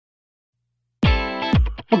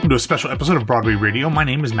Welcome to a special episode of Broadway Radio. My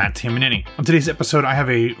name is Matt Tamanini. On today's episode, I have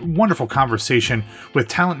a wonderful conversation with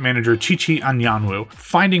talent manager ChiChi Anyanwu.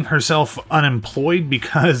 Finding herself unemployed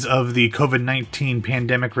because of the COVID-19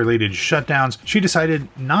 pandemic-related shutdowns, she decided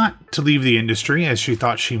not to leave the industry as she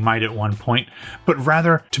thought she might at one point, but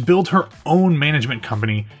rather to build her own management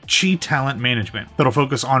company, Chi Talent Management, that'll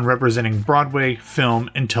focus on representing Broadway, film,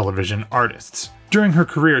 and television artists. During her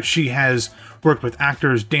career, she has worked with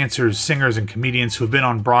actors, dancers, singers, and comedians who have been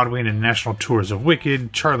on Broadway and in national tours of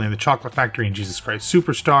Wicked, Charlie and the Chocolate Factory, and Jesus Christ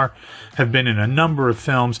Superstar, have been in a number of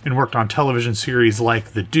films, and worked on television series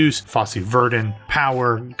like The Deuce, Fosse Verdon,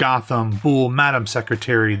 Power, Gotham, Bull, Madam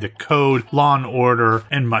Secretary, The Code, Law and Order,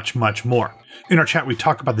 and much, much more. In our chat, we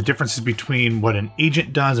talk about the differences between what an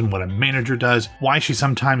agent does and what a manager does, why she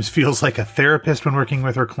sometimes feels like a therapist when working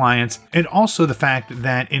with her clients, and also the fact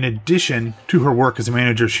that in addition to her work as a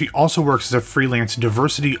manager, she also works as a freelance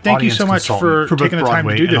diversity audience consultant. Thank you so much for taking the time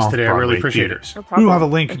to do this today. I really appreciate it. No problem. We'll have a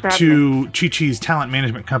link to ChiChi's talent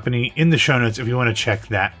management company in the show notes if you want to check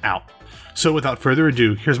that out. So without further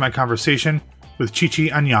ado, here's my conversation with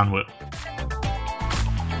ChiChi Anyanwu.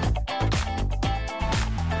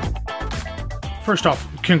 First off,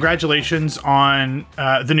 congratulations on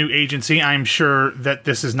the new agency. I'm sure that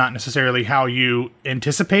this is not necessarily how you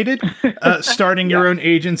anticipated starting your own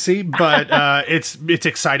agency, but it's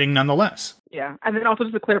exciting nonetheless. Yeah, and then also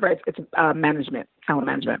just to clarify, it's management, talent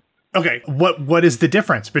management. Okay, what is the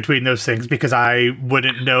difference between those things? Because I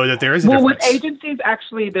wouldn't know that there is a difference. Well, with agencies,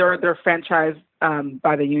 actually, they're franchised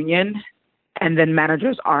by the union, and then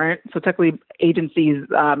managers aren't. So technically, agents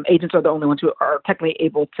are the only ones who are technically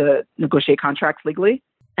able to negotiate contracts legally.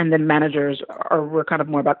 And then managers we're kind of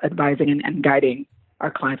more about advising and guiding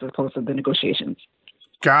our clients as opposed to the negotiations.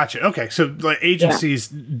 Gotcha. Okay. So like agencies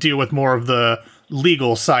deal with more of the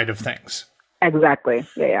legal side of things. Exactly.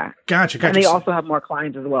 Yeah. Gotcha. And they also have more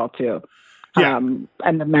clients as well, too. Yeah.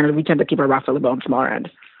 And the manager, we tend to keep our roster a little bit on the smaller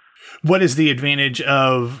end. What is the advantage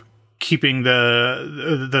of keeping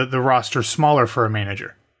the roster smaller for a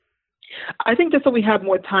manager? I think just so we have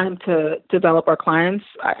more time to develop our clients.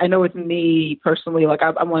 I know with me personally, like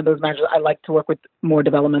I'm one of those managers, I like to work with more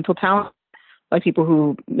developmental talent, like people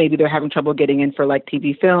who maybe they're having trouble getting in for like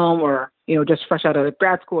TV film or, just fresh out of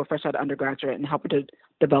grad school or fresh out of undergraduate and helping to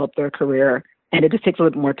develop their career. And it just takes a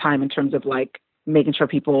little bit more time in terms of like making sure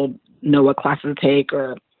people know what classes to take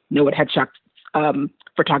or know what headshot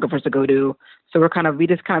photographers to go to. So we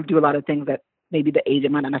just kind of do a lot of things that maybe the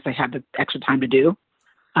agent might not necessarily have the extra time to do.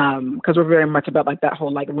 Because we're very much about like that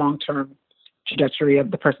whole like long-term trajectory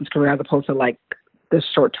of the person's career as opposed to like the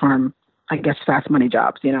short-term, I guess, fast money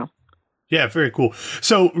jobs, Yeah, very cool.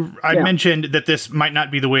 So I mentioned that this might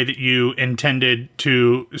not be the way that you intended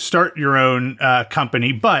to start your own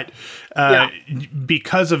company, but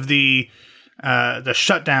because of the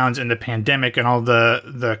shutdowns and the pandemic and all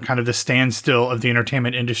the kind of the standstill of the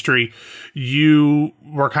entertainment industry, you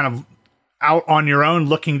were kind of out on your own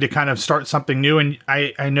looking to kind of start something new. And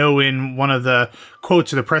I know in one of the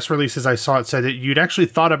quotes or the press releases I saw, it said that you'd actually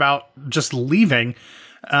thought about just leaving,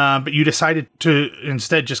 but you decided to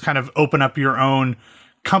instead just kind of open up your own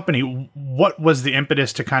company. What was the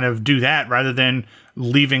impetus to kind of do that rather than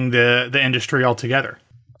leaving the industry altogether?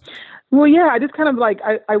 Well, yeah, I just kind of like,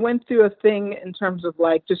 I went through a thing in terms of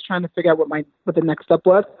like just trying to figure out what the next step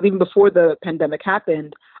was. Even before the pandemic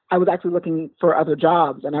happened, I was actually looking for other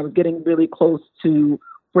jobs and I was getting really close to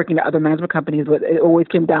working at other management companies, but it always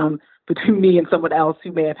came down between me and someone else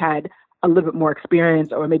who may have had a little bit more experience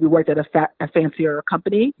or maybe worked at a fancier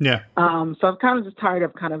company. Yeah. So I'm kind of just tired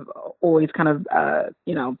of kind of always kind of,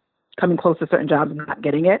 coming close to certain jobs and not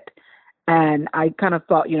getting it. And I kind of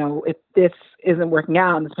thought, if this isn't working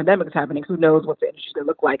out and this pandemic is happening, who knows what the industry's going to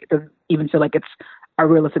look like. It doesn't even feel like it's a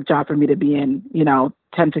realistic job for me to be in,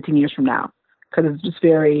 10, 15 years from now. Because it's just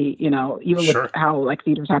very, even with how like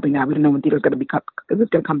theater's happening now, we don't know when theater's going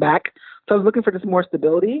to come back. So I was looking for just more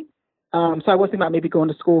stability. So I was thinking about maybe going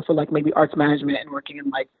to school for like maybe arts management and working in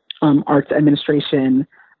like arts administration.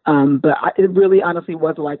 But it really honestly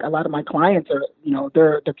was like a lot of my clients are,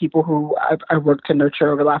 they're people who I've worked to nurture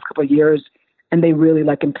over the last couple of years. And they really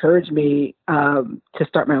like encouraged me to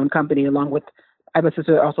start my own company along with, I have a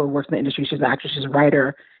sister that also works in the industry. She's an actress, she's a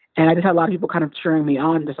writer. And I just had a lot of people kind of cheering me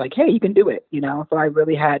on, just like, hey, you can do it, So I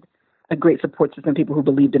really had a great support system, people who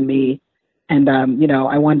believed in me. And,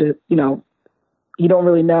 I wanted to, you don't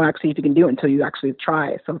really know actually if you can do it until you actually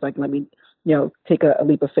try. So it's like, let me, take a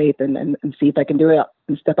leap of faith and see if I can do it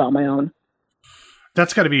and step out on my own.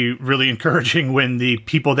 That's got to be really encouraging when the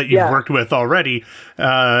people that you've worked with already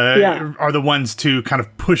are the ones to kind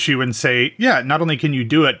of push you and say, yeah, not only can you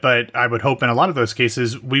do it, but I would hope in a lot of those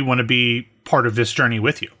cases, we want to be part of this journey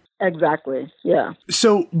with you. Exactly. Yeah.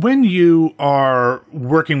 So when you are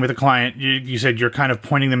working with a client, you said you're kind of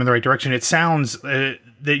pointing them in the right direction. It sounds that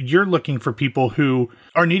you're looking for people who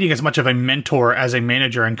are needing as much of a mentor as a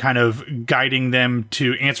manager and kind of guiding them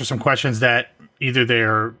to answer some questions that either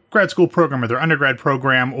their grad school program or their undergrad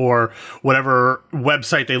program or whatever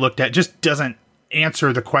website they looked at just doesn't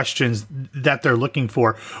answer the questions that they're looking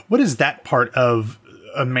for. What is that part of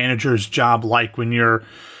a manager's job like when you're,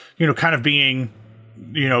 kind of being,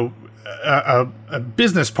 a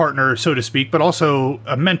business partner, so to speak, but also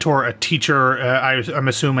a mentor, a teacher, I'm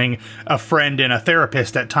assuming a friend and a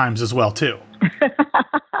therapist at times as well, too?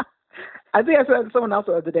 I think I said to someone else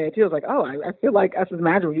the other day, too. I was like, I feel like us as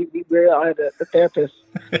managers, we are the therapists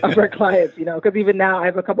of our clients, because even now I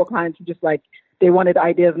have a couple of clients who just they wanted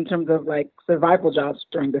ideas in terms of survival jobs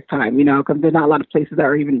during this time, because there's not a lot of places that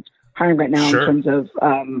are even hiring right now in terms of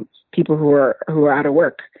people who are out of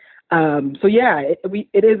work.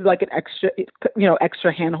 It is like an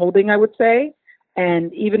extra hand holding, I would say.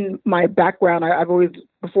 And even my background, I've always,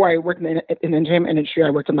 before I worked in the entertainment industry,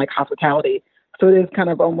 I worked in hospitality. So it is kind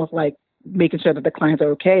of almost like making sure that the clients are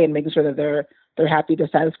okay and making sure that they're happy, they're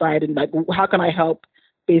satisfied, and how can I help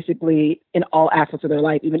basically in all aspects of their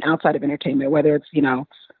life, even outside of entertainment, whether it's,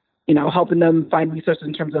 helping them find resources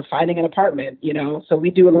in terms of finding an apartment, So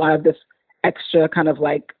we do a lot of this extra kind of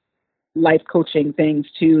life coaching things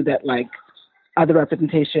too that other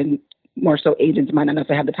representation, more so agents might not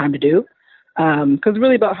necessarily have the time to do. Because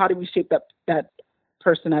really about how do we shape that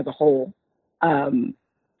person as a whole.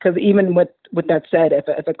 Because even with that said,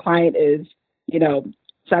 if a client is,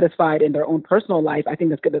 satisfied in their own personal life, I think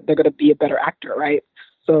they're gonna be a better actor, right?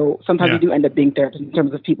 So sometimes we do end up being therapists in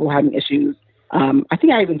terms of people having issues. I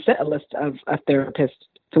think I even sent a list of a therapist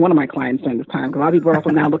to one of my clients during this time, because a lot of people are also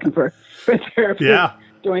now looking for therapists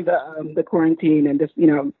during the quarantine and just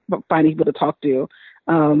finding people to talk to.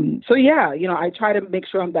 I try to make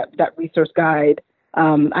sure I'm that resource guide.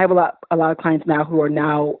 I have a lot of clients now who are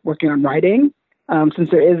now working on writing. Since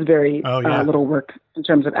there is very little work in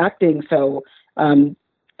terms of acting. So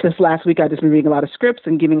just last week, I've just been reading a lot of scripts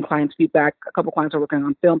and giving clients feedback. A couple clients are working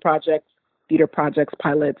on film projects, theater projects,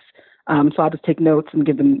 pilots. So I'll just take notes and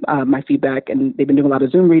give them my feedback. And they've been doing a lot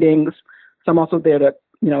of Zoom readings. So I'm also there to,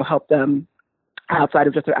 help them outside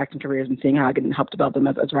of just their acting careers and seeing how I can help develop them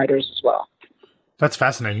as writers as well. That's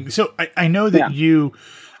fascinating. So I know that you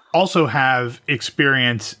also have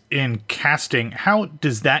experience in casting. How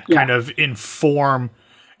does that kind of inform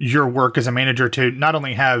your work as a manager to not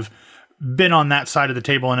only have been on that side of the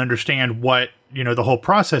table and understand what, the whole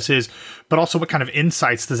process is, but also what kind of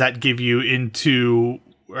insights does that give you into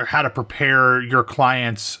how to prepare your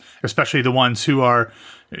clients, especially the ones who are,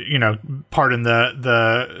 pardon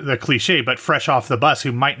the cliche, but fresh off the bus,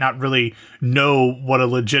 who might not really know what a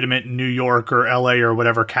legitimate New York or LA or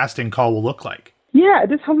whatever casting call will look like? Yeah, it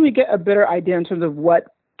just helps me get a better idea in terms of what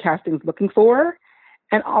casting is looking for.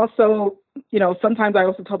 And also, sometimes I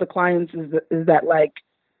also tell the clients is that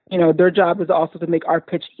their job is also to make our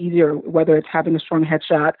pitch easier, whether it's having a strong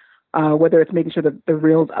headshot, whether it's making sure that the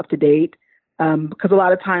reel's up to date. Because a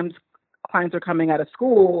lot of times clients are coming out of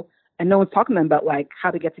school and no one's talking to them about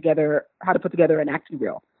how to put together an acting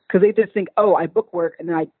reel. Because they just think, I book work and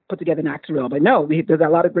then I put together an acting reel. But no, there's a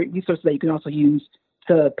lot of great resources that you can also use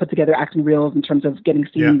to put together acting reels in terms of getting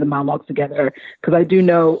scenes and monologues together. Because I do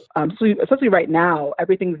know, especially right now,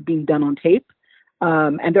 everything's being done on tape.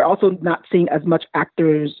 And they're also not seeing as much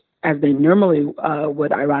actors as they normally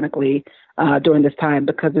would, ironically, during this time,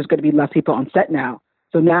 because there's going to be less people on set now.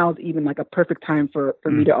 So now is even a perfect time for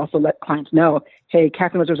me to also let clients know, hey,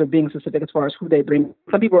 casting directors are being specific as far as who they bring.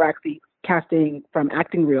 Some people are actually casting from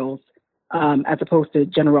acting reels as opposed to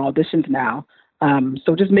general auditions now.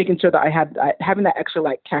 So just making sure that having that extra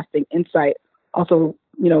casting insight also,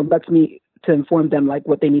 lets me to inform them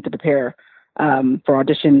what they need to prepare for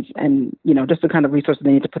auditions and, just the kind of resources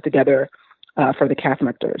they need to put together for the casting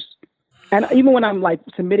directors. And even when I'm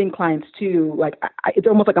submitting clients too, it's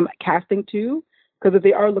almost like I'm casting too, because if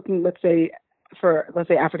they are looking, let's say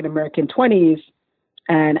African American 20s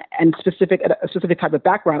and a specific type of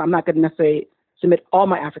background, I'm not going to necessarily submit all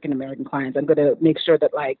my African American clients. I'm going to make sure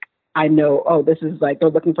that I know, this is they're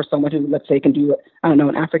looking for someone who, let's say, can do,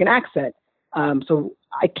 an African accent. So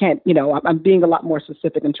I can't, I'm being a lot more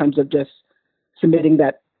specific in terms of just submitting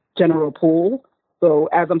that general pool. So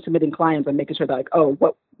as I'm submitting clients, I'm making sure that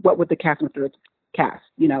what would the casting director cast,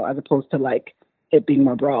 as opposed to it being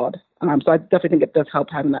more broad. So I definitely think it does help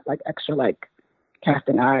having that extra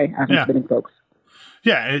casting eye as I'm submitting folks.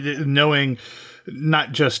 Yeah, knowing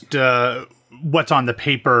not just what's on the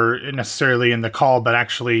paper necessarily in the call, but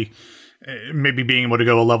actually maybe being able to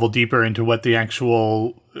go a level deeper into what the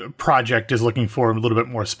actual project is looking for, a little bit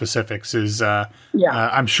more specifics is,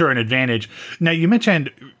 I'm sure, an advantage. Now, you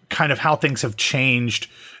mentioned kind of how things have changed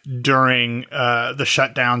during the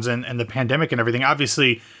shutdowns and the pandemic and everything.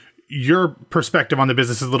 Obviously, your perspective on the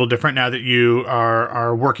business is a little different now that you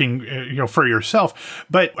are working, for yourself.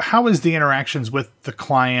 But how has the interactions with the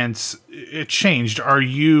clients changed? Are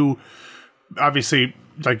you obviously,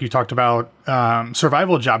 like you talked about,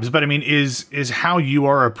 survival jobs, but I mean, is how you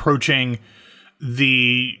are approaching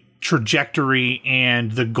the trajectory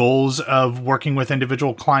and the goals of working with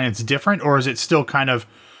individual clients different, or is it still kind of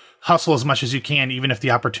hustle as much as you can, even if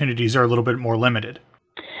the opportunities are a little bit more limited?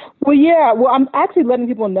 Well, yeah. Well, I'm actually letting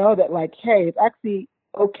people know that, like, hey, it's actually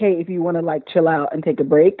okay if you want to, like, chill out and take a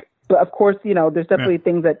break. But of course, there's definitely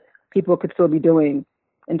things that people could still be doing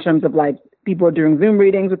in terms of, like, people are doing Zoom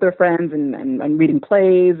readings with their friends and reading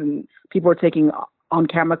plays, and people are taking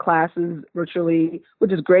on-camera classes virtually,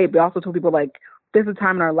 which is great. But also told people, like, this is a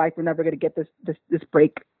time in our life we're never going to get this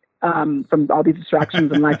break from all these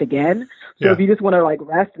distractions in life again. So if you just want to, like,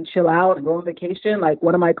 rest and chill out and go on vacation, like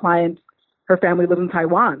one of my clients, her family lives in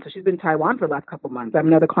Taiwan, so she's been in Taiwan for the last couple of months. I have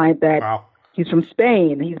another client that he's from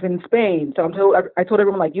Spain. He's been in Spain. So I told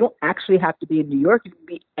everyone, like, you don't actually have to be in New York. You can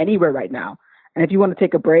be anywhere right now. And if you want to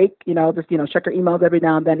take a break, just check your emails every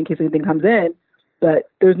now and then in case anything comes in. But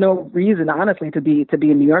there's no reason, honestly, to be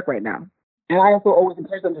in New York right now. And I also always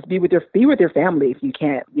encourage them to be with your family if you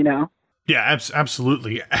can. Yeah,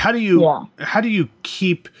 absolutely. How do you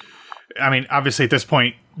keep? I mean, obviously, at this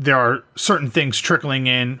point, there are certain things trickling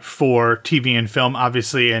in for TV and film,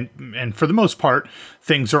 obviously, and for the most part,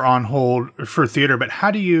 things are on hold for theater. But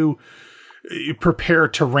how do you prepare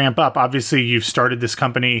to ramp up? Obviously, you've started this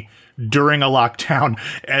company during a lockdown.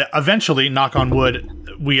 Eventually, knock on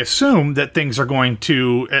wood, we assume that things are going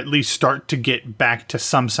to at least start to get back to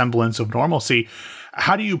some semblance of normalcy.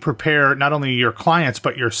 How do you prepare not only your clients,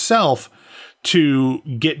 but yourself to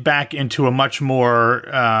get back into a much more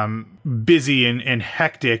busy and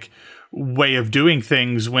hectic way of doing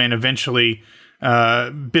things when eventually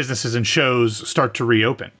businesses and shows start to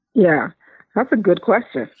reopen? Yeah, that's a good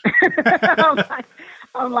question.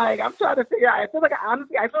 I'm trying to figure out. I feel like I'm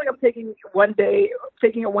taking it one day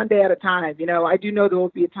at a time. I do know there will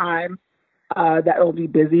be a time that will be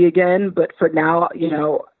busy again, but for now,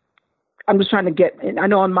 I'm just trying to get. I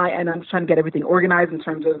know on my end, I'm just trying to get everything organized in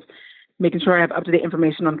terms of making sure I have up-to-date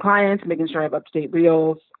information on clients, making sure I have up-to-date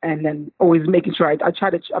reels, and then always making sure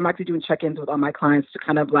I'm actually doing check-ins with all my clients to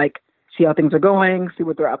kind of like see how things are going, see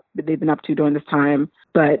what they've been up to during this time.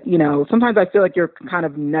 But, sometimes I feel like you're kind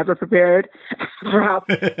of never prepared for how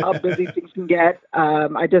busy things can get.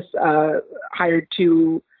 I just hired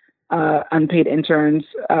 2 unpaid interns.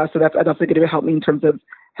 So that's also going to help me in terms of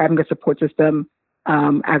having a support system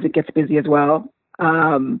as it gets busy as well.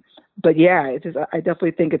 But yeah, I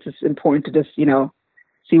definitely think it's just important to just,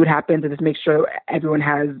 see what happens and just make sure everyone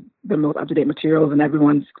has the most up-to-date materials and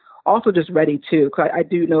everyone's also just ready too. Cause I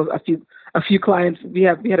do know a few clients, we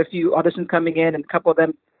had a few auditions coming in, and a couple of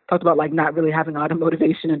them talked about like not really having a lot of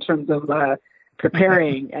motivation in terms of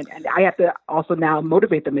preparing. and I have to also now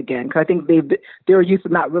motivate them again. Cause I think they were used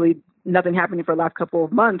to nothing happening for the last couple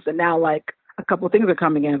of months. And now like a couple of things are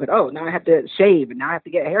coming in, but, now I have to shave and now I have to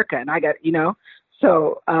get a haircut and I got,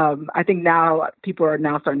 So I think now people are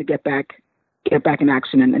now starting to get back in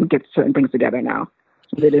action and get certain things together now.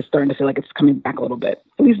 So it is starting to feel like it's coming back a little bit,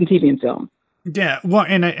 at least in TV and film. Yeah, well,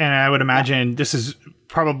 and I would imagine this is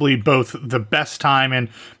probably both the best time and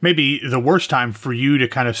maybe the worst time for you to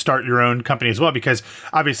kind of start your own company as well, because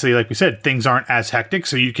obviously, like we said, things aren't as hectic,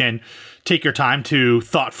 so you can take your time to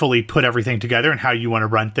thoughtfully put everything together and how you want to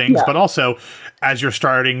run things. Yeah. But also, as you're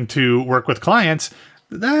starting to work with clients,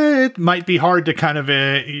 it might be hard to kind of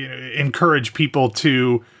encourage people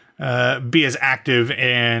to be as active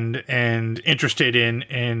and interested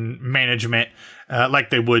in management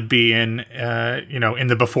like they would be in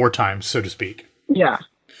the before times, so to speak. Yeah.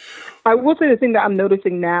 I will say the thing that I'm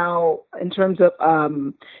noticing now in terms of,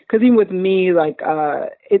 because even with me, like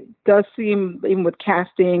it does seem, even with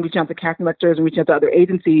casting, reaching out to casting directors and reaching out to other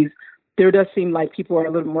agencies, there does seem like people are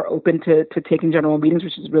a little more open to taking general meetings,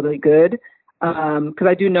 which is really good. Because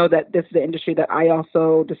I do know that this is the industry that I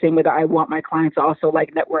also, the same way that I want my clients to also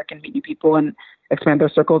like network and meet new people and expand their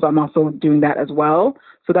circles, I'm also doing that as well.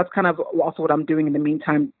 So that's kind of also what I'm doing in the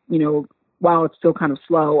meantime. While it's still kind of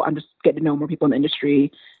slow, I'm just getting to know more people in the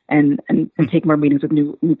industry and take more meetings with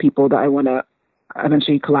new people that I want to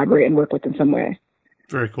eventually collaborate and work with in some way.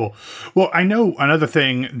 Very cool. Well, I know another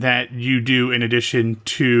thing that you do in addition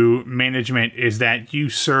to management is that you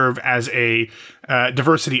serve as a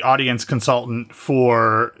diversity audience consultant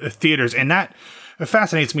for theaters. And that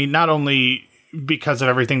fascinates me not only because of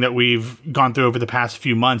everything that we've gone through over the past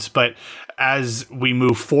few months, but as we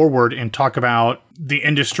move forward and talk about the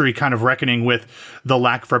industry kind of reckoning with the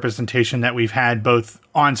lack of representation that we've had both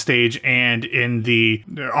on stage and in the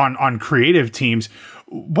on creative teams.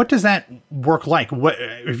 What does that work like? What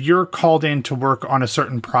if you're called in to work on a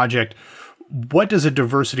certain project? What does a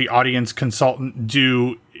diversity audience consultant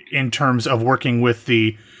do in terms of working with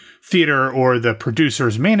the theater or the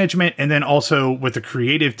producer's management, and then also with the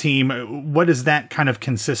creative team? What does that kind of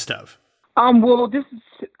consist of? Well,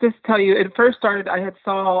 just tell you, it first started. I had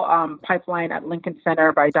saw Pipeline at Lincoln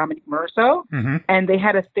Center by Dominique Morisseau, and they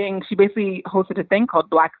had a thing. She basically hosted a thing called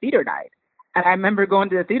Black Theater Night. And I remember going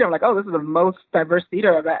to the theater, I'm like, oh, this is the most diverse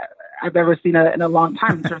theater I've ever seen in a long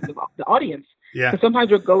time in terms of the audience. Yeah. So sometimes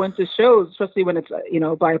you'll go into shows, especially when it's,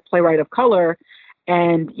 by a playwright of color.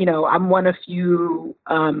 And, I'm one of few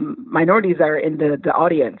minorities that are in the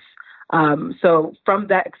audience. So from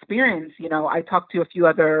that experience, I talked to a few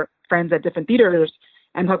other friends at different theaters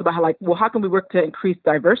and talked about how can we work to increase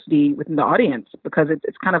diversity within the audience? Because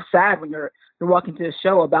it's kind of sad when you're walking to a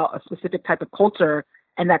show about a specific type of culture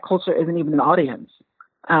and that culture isn't even an audience.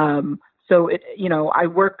 So I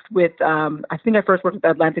worked with, I think I first worked with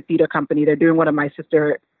the Atlantic Theater Company. They're doing one of my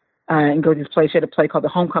sister Ngodi's plays. She had a play called The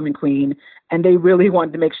Homecoming Queen, and they really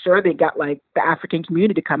wanted to make sure they got the African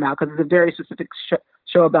community to come out because it's a very specific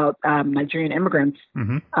show about Nigerian immigrants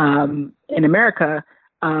in America.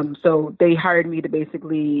 So they hired me to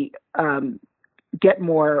basically get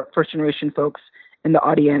more first generation folks in the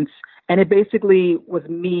audience. And it basically was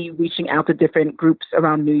me reaching out to different groups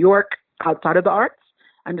around New York outside of the arts.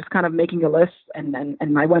 I'm just kind of making a list. And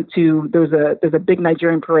I went to, there's a big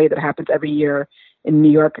Nigerian parade that happens every year in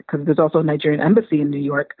New York because there's also a Nigerian embassy in New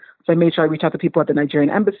York. So I made sure I reached out to people at the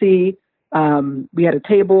Nigerian embassy. We had a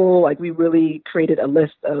table, we really created a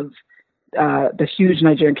list of the huge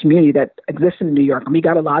Nigerian community that exists in New York. And we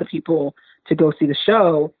got a lot of people to go see the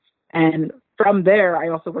show. And from there, I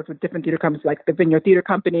also worked with different theater companies like the Vineyard Theater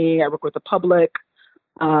Company. I worked with the Public.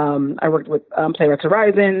 I worked with Playwrights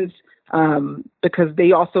Horizons because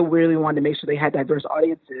they also really wanted to make sure they had diverse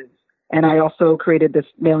audiences. And I also created this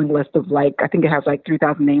mailing list of I think it has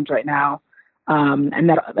 3,000 names right now. And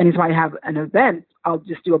that anytime I have an event, I'll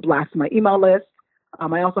just do a blast to my email list.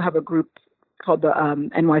 I also have a group called the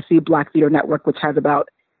NYC Black Theater Network, which has about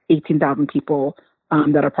 18,000 people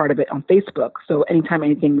that are part of it on Facebook. So anytime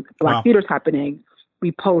anything Black theater is happening,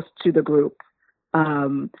 we post to the group.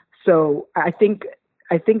 So I think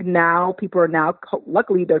now people are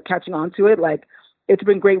luckily they're catching on to it. It's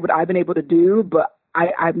been great what I've been able to do, but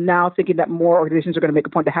I'm now thinking that more organizations are going to make a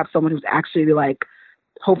point to have someone who's actually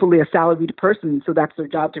hopefully a salaried person. So that's their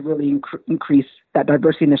job to really increase that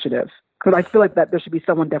diversity initiative. Because I feel that there should be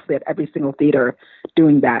someone definitely at every single theater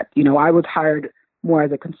doing that. I was hired more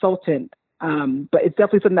as a consultant, but it's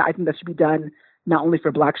definitely something that I think that should be done not only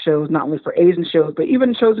for Black shows, not only for Asian shows, but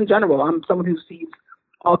even shows in general. I'm someone who sees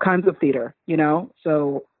all kinds of theater,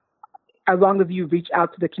 So as long as you reach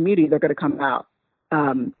out to the community, they're going to come out.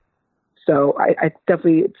 So I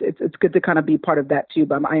definitely, it's good to kind of be part of that too.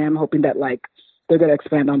 But I am hoping that they're going to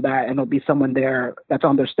expand on that and there'll be someone there that's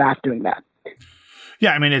on their staff doing that.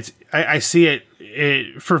 Yeah, I mean, I see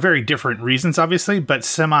it for very different reasons, obviously, but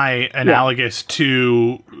semi-analogous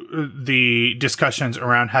to the discussions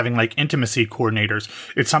around having intimacy coordinators.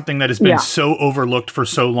 It's something that has been so overlooked for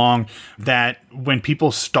so long that when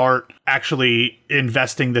people start actually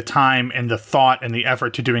investing the time and the thought and the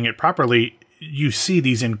effort to doing it properly, you see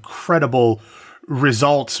these incredible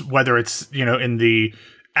results, whether it's, in the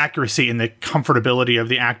accuracy and the comfortability of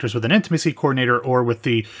the actors with an intimacy coordinator or with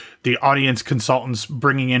the audience consultants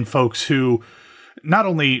bringing in folks who not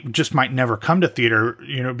only just might never come to theater,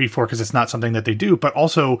 before, because it's not something that they do, but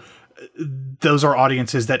also those are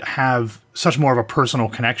audiences that have such more of a personal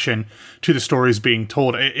connection to the stories being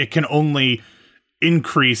told. It can only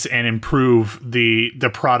increase and improve the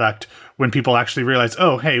product when people actually realize,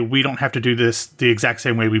 oh, hey, we don't have to do this the exact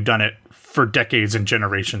same way we've done it for decades and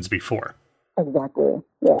generations before. Exactly.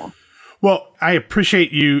 Yeah. Well, I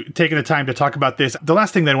appreciate you taking the time to talk about this. The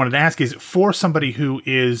last thing that I wanted to ask is, for somebody who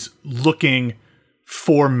is looking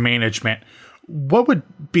for management, what would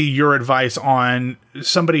be your advice on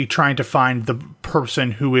somebody trying to find the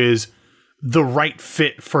person who is the right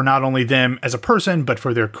fit for not only them as a person, but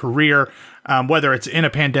for their career, whether it's in a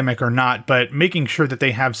pandemic or not, but making sure that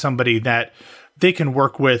they have somebody that they can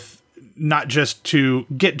work with not just to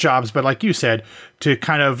get jobs, but like you said, to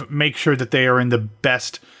kind of make sure that they are in the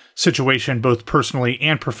best situation, both personally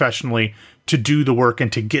and professionally, to do the work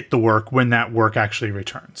and to get the work when that work actually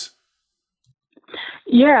returns.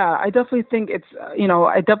 Yeah, I definitely think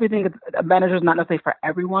a manager is not necessarily for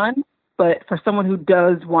everyone, but for someone who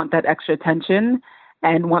does want that extra attention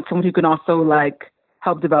and want someone who can also like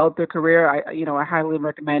help develop their career, I highly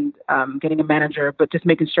recommend getting a manager, but just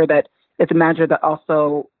making sure that it's a manager that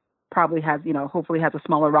also probably has, hopefully has a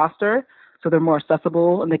smaller roster, so they're more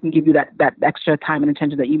accessible and they can give you that extra time and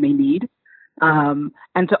attention that you may need. And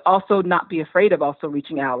to also not be afraid of also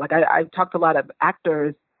reaching out. Like I've talked to a lot of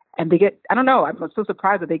actors and they get, I don't know, I'm so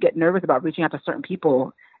surprised that they get nervous about reaching out to certain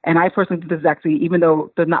people. And I personally think this is actually, even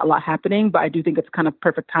though there's not a lot happening, but I do think it's kind of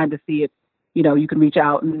perfect time to see if, you can reach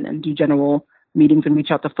out and do general meetings and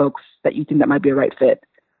reach out to folks that you think that might be a right fit.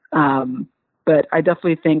 But I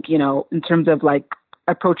definitely think, in terms of like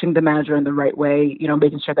approaching the manager in the right way,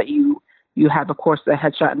 making sure that you have, of course, a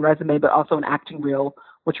headshot and resume, but also an acting reel,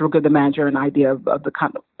 which will give the manager an idea of the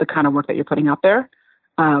kind of work that you're putting out there.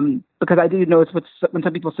 Because I do notice when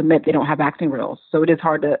some people submit, they don't have acting reels. So it is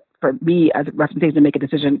hard for me as a representation to make a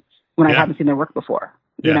decision when I haven't seen their work before,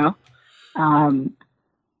 you know?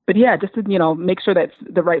 But yeah, just to, make sure that it's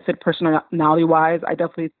the right fit personality wise.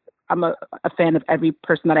 I'm a fan of every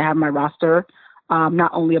person that I have on my roster,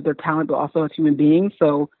 not only of their talent, but also as human beings.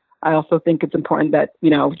 So I also think it's important that,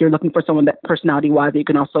 if you're looking for someone that personality wise that you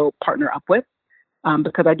can also partner up with,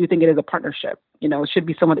 because I do think it is a partnership. It should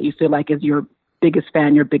be someone that you feel like is your biggest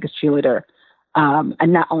fan, your biggest cheerleader,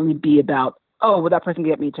 and not only be about, that person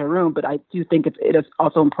can get me to a room, but I do think it is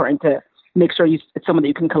also important to make sure it's someone that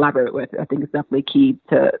you can collaborate with. I think it's definitely key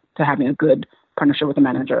to having a good partnership with a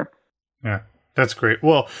manager. Yeah. That's great.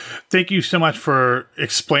 Well, thank you so much for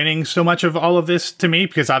explaining so much of all of this to me,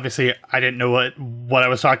 because obviously I didn't know what I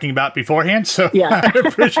was talking about beforehand. So I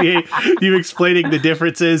appreciate you explaining the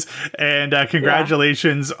differences, and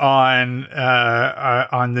congratulations on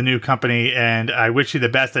the new company. And I wish you the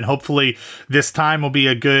best. And hopefully this time will be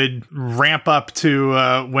a good ramp up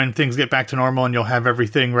to when things get back to normal and you'll have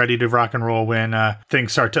everything ready to rock and roll when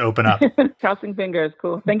things start to open up. Crossing fingers.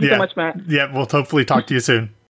 Cool. Thank you so much, Matt. Yeah, we'll hopefully talk to you soon.